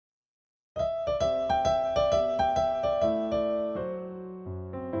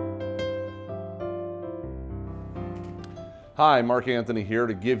Hi, Mark Anthony here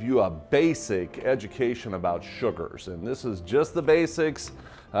to give you a basic education about sugars. And this is just the basics,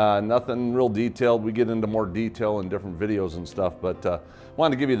 nothing real detailed. We get into more detail in different videos and stuff, but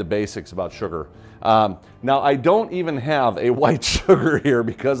wanted to give you the basics about sugar. Now, I don't even have a white sugar here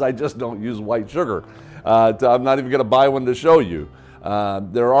because I just don't use white sugar. I'm not even gonna buy one to show you.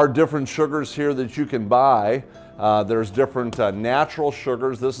 There are different sugars here that you can buy. There's different natural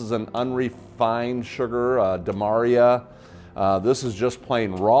sugars. This is an unrefined sugar, Demaria. This is just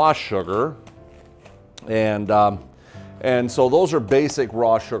plain raw sugar, and so those are basic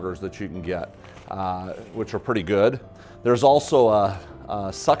raw sugars that you can get, which are pretty good. There's also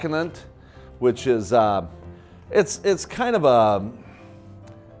a succulent, which is it's kind of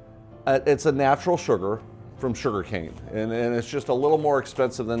it's a natural sugar from sugarcane, and it's just a little more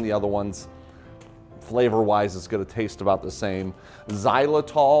expensive than the other ones. Flavor-wise, it's going to taste about the same.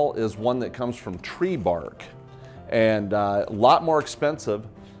 Xylitol is one that comes from tree bark, and a lot more expensive.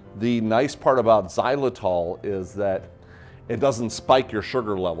 The nice part about xylitol is that it doesn't spike your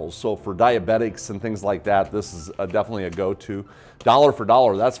sugar levels. So for diabetics and things like that, this is definitely a go-to. Dollar for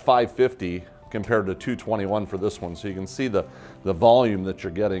dollar, that's $5.50 compared to $2.21 for this one. So you can see the volume that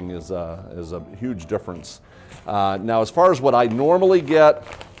you're getting is a huge difference. Now, as far as what I normally get,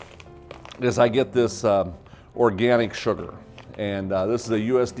 is I get this organic sugar, and this is a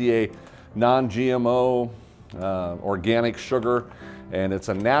USDA non-GMO organic sugar, and it's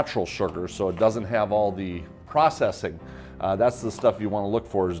a natural sugar, so it doesn't have all the processing. That's the stuff you want to look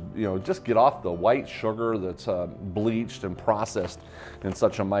for, is, you know, just get off the white sugar that's bleached and processed in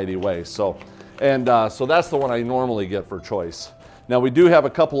such a mighty way. So that's the one I normally get for choice. Now, we do have a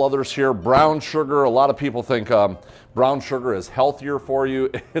couple others here. Brown sugar, a lot of people think brown sugar is healthier for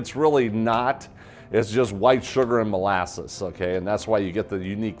you. It's really not. It's just white sugar and molasses, okay? And that's why you get the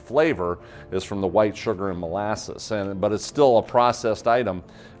unique flavor, is from the white sugar and molasses. But it's still a processed item.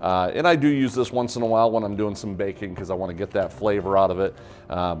 And I do use this once in a while when I'm doing some baking because I want to get that flavor out of it.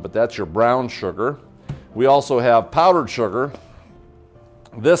 But that's your brown sugar. We also have powdered sugar.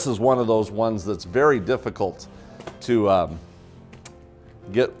 This is one of those ones that's very difficult to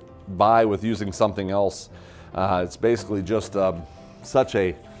get by with using something else. It's basically just such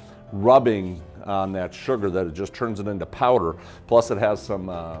a rubbing on that sugar that it just turns it into powder. Plus it has some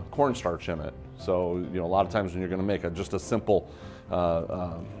cornstarch in it. So, you know, a lot of times when you're going to make just a simple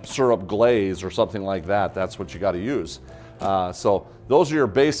syrup glaze or something like that, that's what you got to use. So those are your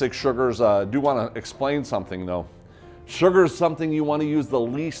basic sugars. I do want to explain something though. Sugar is something you want to use the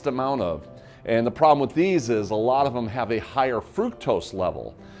least amount of. And the problem with these is a lot of them have a higher fructose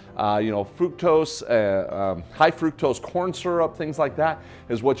level. You know, fructose, high fructose corn syrup, things like that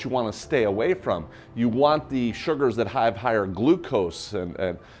is what you want to stay away from. You want the sugars that have higher glucose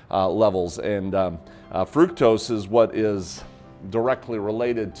and levels, and fructose is what is directly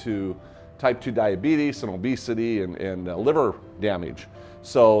related to type 2 diabetes and obesity and liver damage.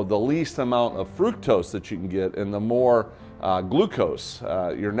 So the least amount of fructose that you can get and the more glucose,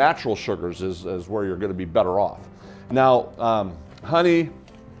 your natural sugars, is where you're going to be better off. Now, honey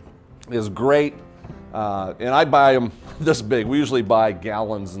is great, and I buy them this big. We usually buy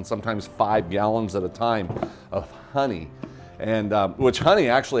gallons and sometimes 5 gallons at a time of honey, and which honey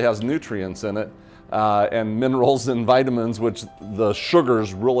actually has nutrients in it and minerals and vitamins, which the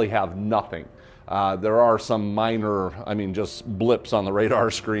sugars really have nothing. There are some minor, just blips on the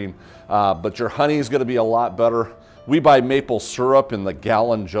radar screen, but your honey is going to be a lot better. We buy maple syrup in the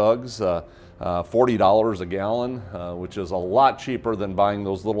gallon jugs, $40 a gallon, which is a lot cheaper than buying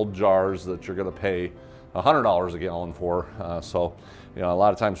those little jars that you're going to pay $100 a gallon for. So, you know, a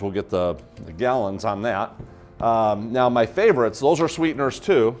lot of times we'll get the gallons on that. Now, my favorites, those are sweeteners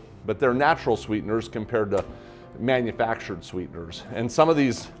too, but they're natural sweeteners compared to manufactured sweeteners. And some of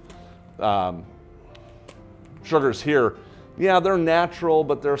these sugars here, yeah, they're natural,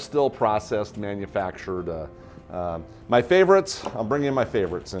 but they're still processed, manufactured. My favorites, I'll bring in my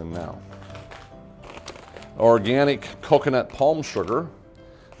favorites in now. Organic coconut palm sugar.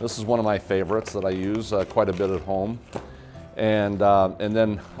 This is one of my favorites that I use quite a bit at home. And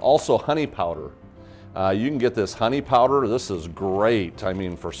then also honey powder. You can get this honey powder. This is great. I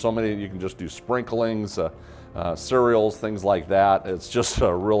mean, for so many, you can just do sprinklings, cereals, things like that. It's just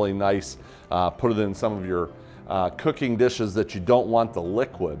really nice. Put it in some of your cooking dishes that you don't want the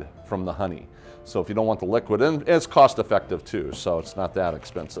liquid from the honey. So if you don't want the liquid, and it's cost effective too, so it's not that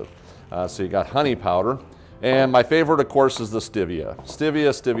expensive. So you got honey powder. And my favorite, of course, is the stevia. Stevia,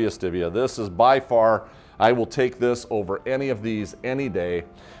 stevia, stevia. This is by far, I will take this over any of these any day.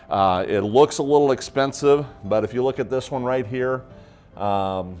 It looks a little expensive, but if you look at this one right here,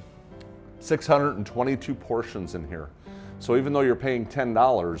 622 portions in here. So even though you're paying $10,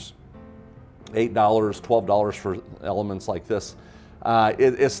 $8, $12 for elements like this,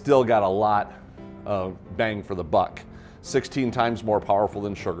 it's still got a lot of bang for the buck. 16 times more powerful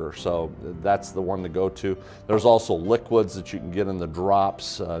than sugar, so that's the one to go to. There's also liquids that you can get in the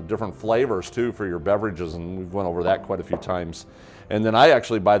drops, different flavors too for your beverages, and we've went over that quite a few times. And then I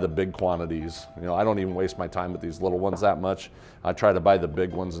actually buy the big quantities. You know, I don't even waste my time with these little ones that much. I try to buy the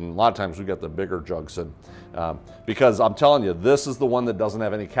big ones, and a lot of times we get the bigger jugs in, because I'm telling you, this is the one that doesn't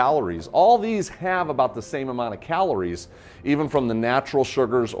have any calories. All these have about the same amount of calories, even from the natural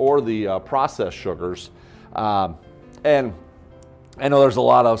sugars or the processed sugars. And I know there's a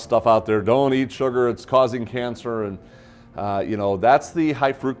lot of stuff out there, don't eat sugar, it's causing cancer, and you know, that's the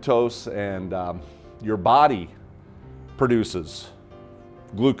high fructose, and your body produces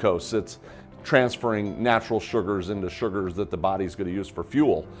glucose. It's transferring natural sugars into sugars that the body's going to use for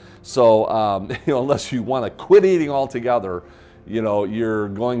fuel. So you know, unless you want to quit eating altogether, you know, you're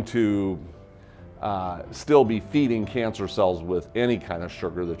going to still be feeding cancer cells with any kind of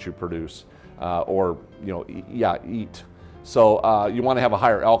sugar that you produce. Or, you know, eat. So you want to have a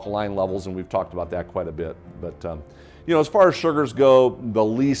higher alkaline levels, and we've talked about that quite a bit. But, you know, as far as sugars go, the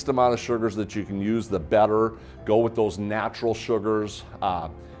least amount of sugars that you can use, the better. Go with those natural sugars,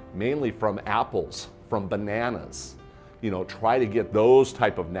 mainly from apples, from bananas. You know, try to get those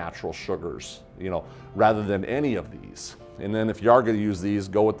type of natural sugars, you know, rather than any of these. And then if you are going to use these,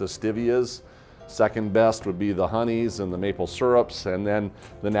 go with the stevias. Second best would be the honeys and the maple syrups, and then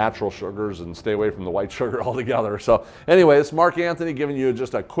the natural sugars, and stay away from the white sugar altogether. So anyway, it's Mark Anthony giving you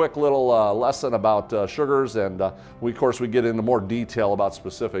just a quick little lesson about sugars, and of course we get into more detail about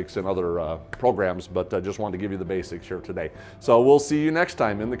specifics in other programs, but I just wanted to give you the basics here today. So we'll see you next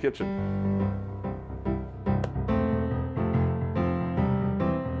time in the kitchen.